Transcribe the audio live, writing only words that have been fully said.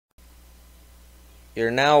You're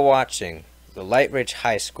now watching the Lightridge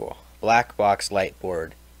High School Blackbox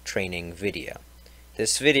Lightboard training video.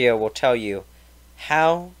 This video will tell you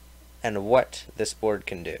how and what this board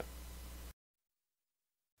can do.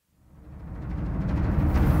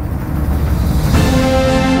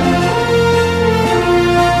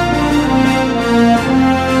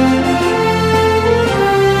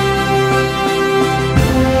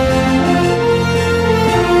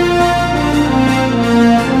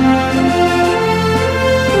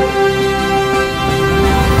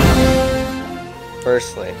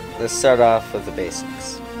 Firstly, let's start off with the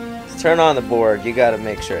basics. To turn on the board, you gotta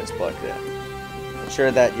make sure it's plugged in.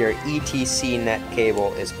 Ensure that your ETC net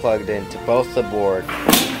cable is plugged into both the board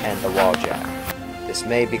and the wall jack. This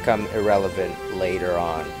may become irrelevant later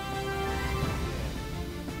on.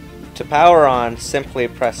 To power on, simply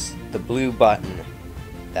press the blue button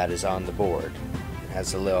that is on the board. It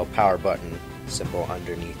has a little power button symbol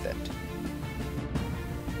underneath it.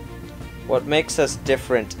 What makes us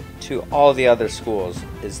different to all the other schools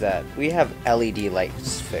is that we have LED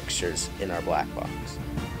lights fixtures in our black box,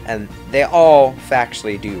 and they all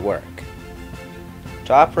factually do work.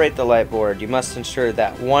 To operate the light board, you must ensure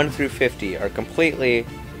that 1 through 50 are completely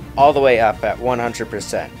all the way up at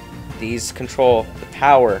 100%. These control the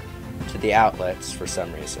power to the outlets for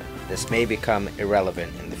some reason. This may become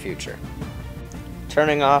irrelevant in the future.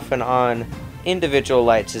 Turning off and on individual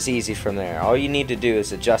lights is easy from there. All you need to do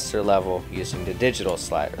is adjust their level using the digital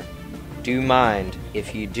slider. Do mind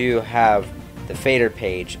if you do have the fader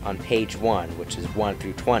page on page 1, which is 1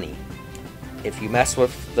 through 20. If you mess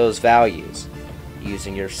with those values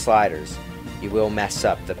using your sliders, you will mess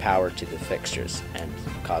up the power to the fixtures and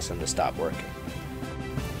cause them to stop working.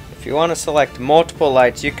 If you want to select multiple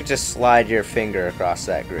lights, you could just slide your finger across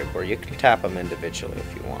that group, or you can tap them individually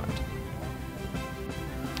if you want.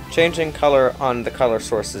 Changing color on the color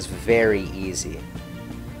source is very easy.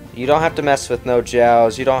 You don't have to mess with no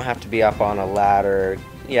gels, you don't have to be up on a ladder,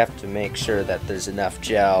 you have to make sure that there's enough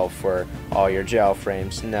gel for all your gel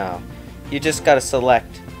frames. No, you just got to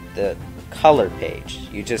select the color page.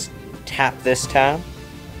 You just tap this tab,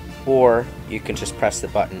 or you can just press the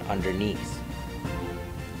button underneath.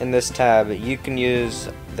 In this tab, you can use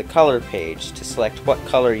the color page to select what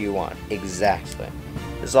color you want exactly.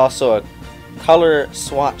 There's also a color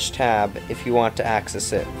swatch tab if you want to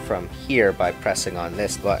access it from here by pressing on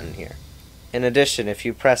this button here. In addition, if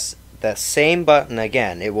you press the same button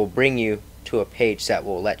again, it will bring you to a page that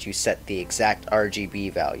will let you set the exact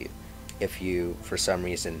RGB value if you for some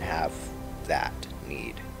reason have that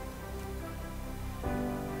need.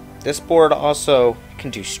 This board also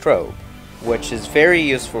can do strobe, which is very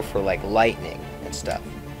useful for like lightning and stuff.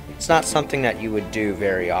 It's not something that you would do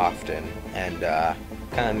very often, and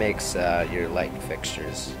kind of makes your light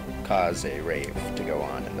fixtures cause a rave to go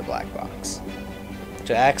on in the black box.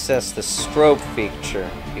 To access the strobe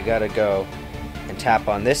feature, you gotta go and tap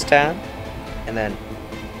on this tab and then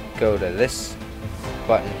go to this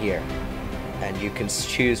button here, and you can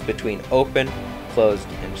choose between open, closed,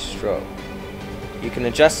 and strobe. You can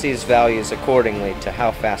adjust these values accordingly to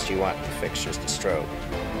how fast you want the fixtures to strobe.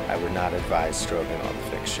 I would not advise strobing all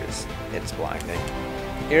the fixtures. It's blinding.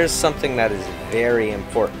 Here's something that is very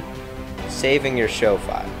important: saving your show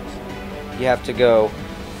files. You have to go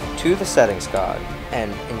to the settings cog,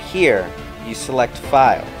 and in here you select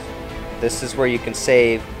files. This is where you can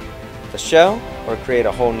save the show or create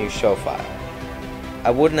a whole new show file.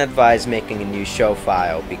 I wouldn't advise making a new show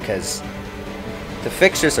file because the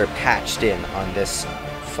fixtures are patched in on this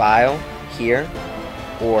file here,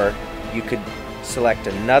 or you could select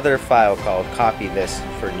another file called copy this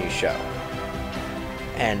for new show.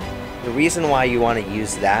 And the reason why you want to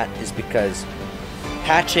use that is because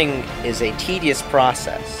patching is a tedious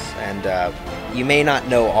process, and you may not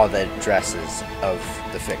know all the addresses of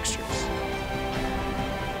the fixtures.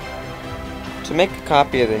 To make a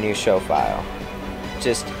copy of the new show file,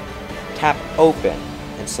 just tap open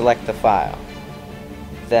and select the file.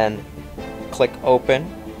 Then click open,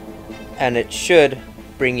 and it should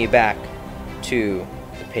bring you back to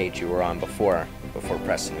the page you were on before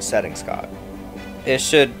pressing the settings cog. It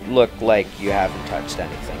should look like you haven't touched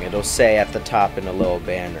anything. It'll say at the top in a little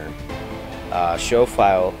banner, show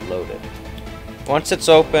file loaded. Once it's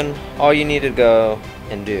open, all you need to go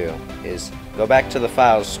and do is go back to the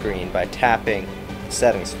files screen by tapping the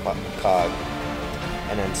settings cog,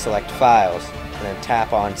 and then select files, and then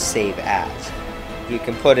tap on save as. You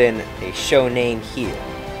can put in a show name here.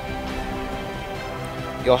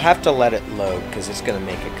 You'll have to let it load because it's going to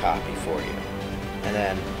make a copy for you, and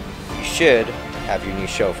then you should have your new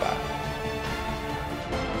show file.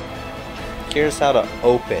 Here's how to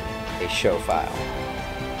open a show file.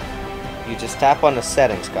 you just tap on the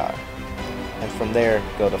settings card, and from there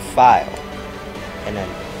go to File, and then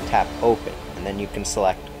tap Open, and then you can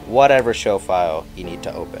select whatever show file you need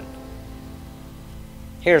to open.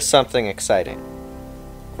 Here's something exciting.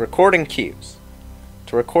 Recording cues.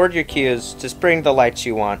 To record your cues, just bring the lights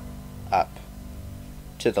you want up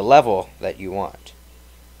to the level that you want.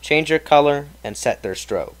 Change your color and set their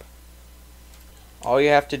strobe. All you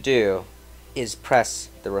have to do is press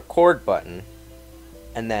the record button,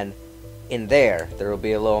 and then in there will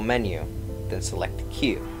be a little menu. Then select the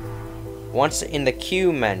cue. Once in the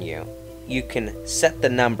cue menu, you can set the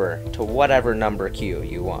number to whatever number cue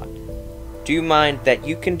you want. Do mind that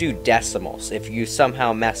you can do decimals. If you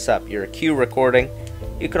somehow mess up your cue recording,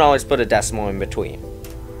 you can always put a decimal in between.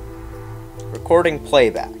 Recording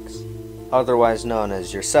playbacks, otherwise known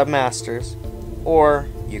as your submasters, or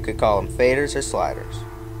you could call them faders or sliders.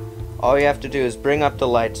 All you have to do is bring up the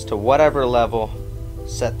lights to whatever level,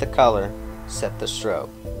 set the color, set the strobe.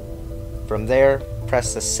 From there,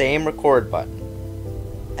 press the same record button,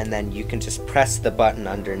 and then you can just press the button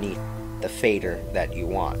underneath the fader that you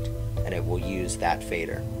want, and it will use that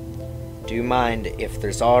fader. Do mind if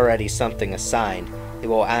there's already something assigned, it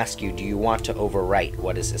will ask you, do you want to overwrite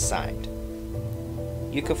what is assigned?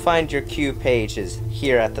 You can find your cue pages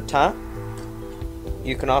here at the top.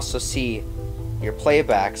 You can also see your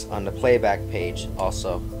playbacks on the playback page,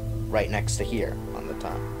 also right next to here on the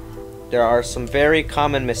top. There are some very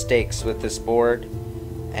common mistakes with this board,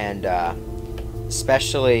 and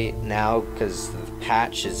especially now because the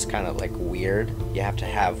patch is kind of like weird. You have to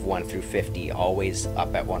have 1 through 50 always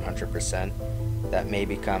up at 100%. That may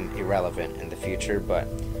become irrelevant in the future, but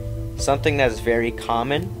something that is very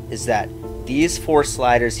common is that these 4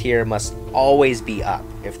 sliders here must always be up.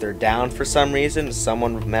 If they're down for some reason,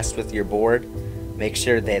 someone messed with your board, make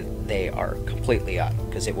sure that they are completely up,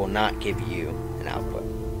 because it will not give you an output.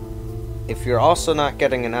 If you're also not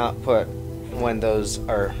getting an output when those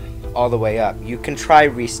are all the way up, you can try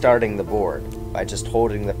restarting the board by just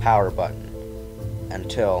holding the power button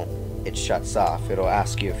until it shuts off. It'll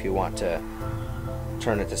ask you if you want to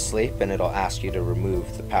turn it to sleep, and it'll ask you to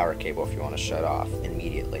remove the power cable if you want to shut off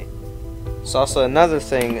immediately. It's also another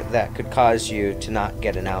thing that could cause you to not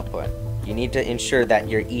get an output. You need to ensure that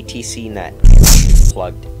your ETC net is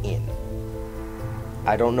plugged in.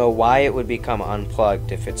 I don't know why it would become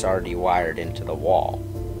unplugged if it's already wired into the wall,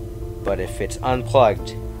 but if it's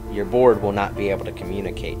unplugged, your board will not be able to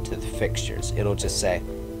communicate to the fixtures. It'll just say,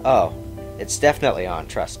 oh, it's definitely on,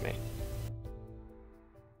 trust me.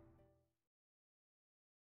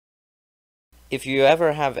 If you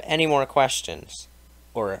ever have any more questions,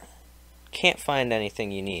 or can't find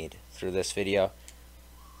anything you need through this video,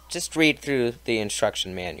 just read through the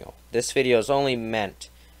instruction manual. This video is only meant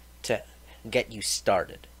to get you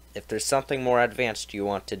started. If there's something more advanced you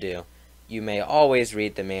want to do, you may always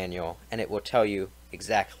read the manual, and it will tell you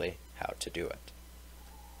exactly how to do it.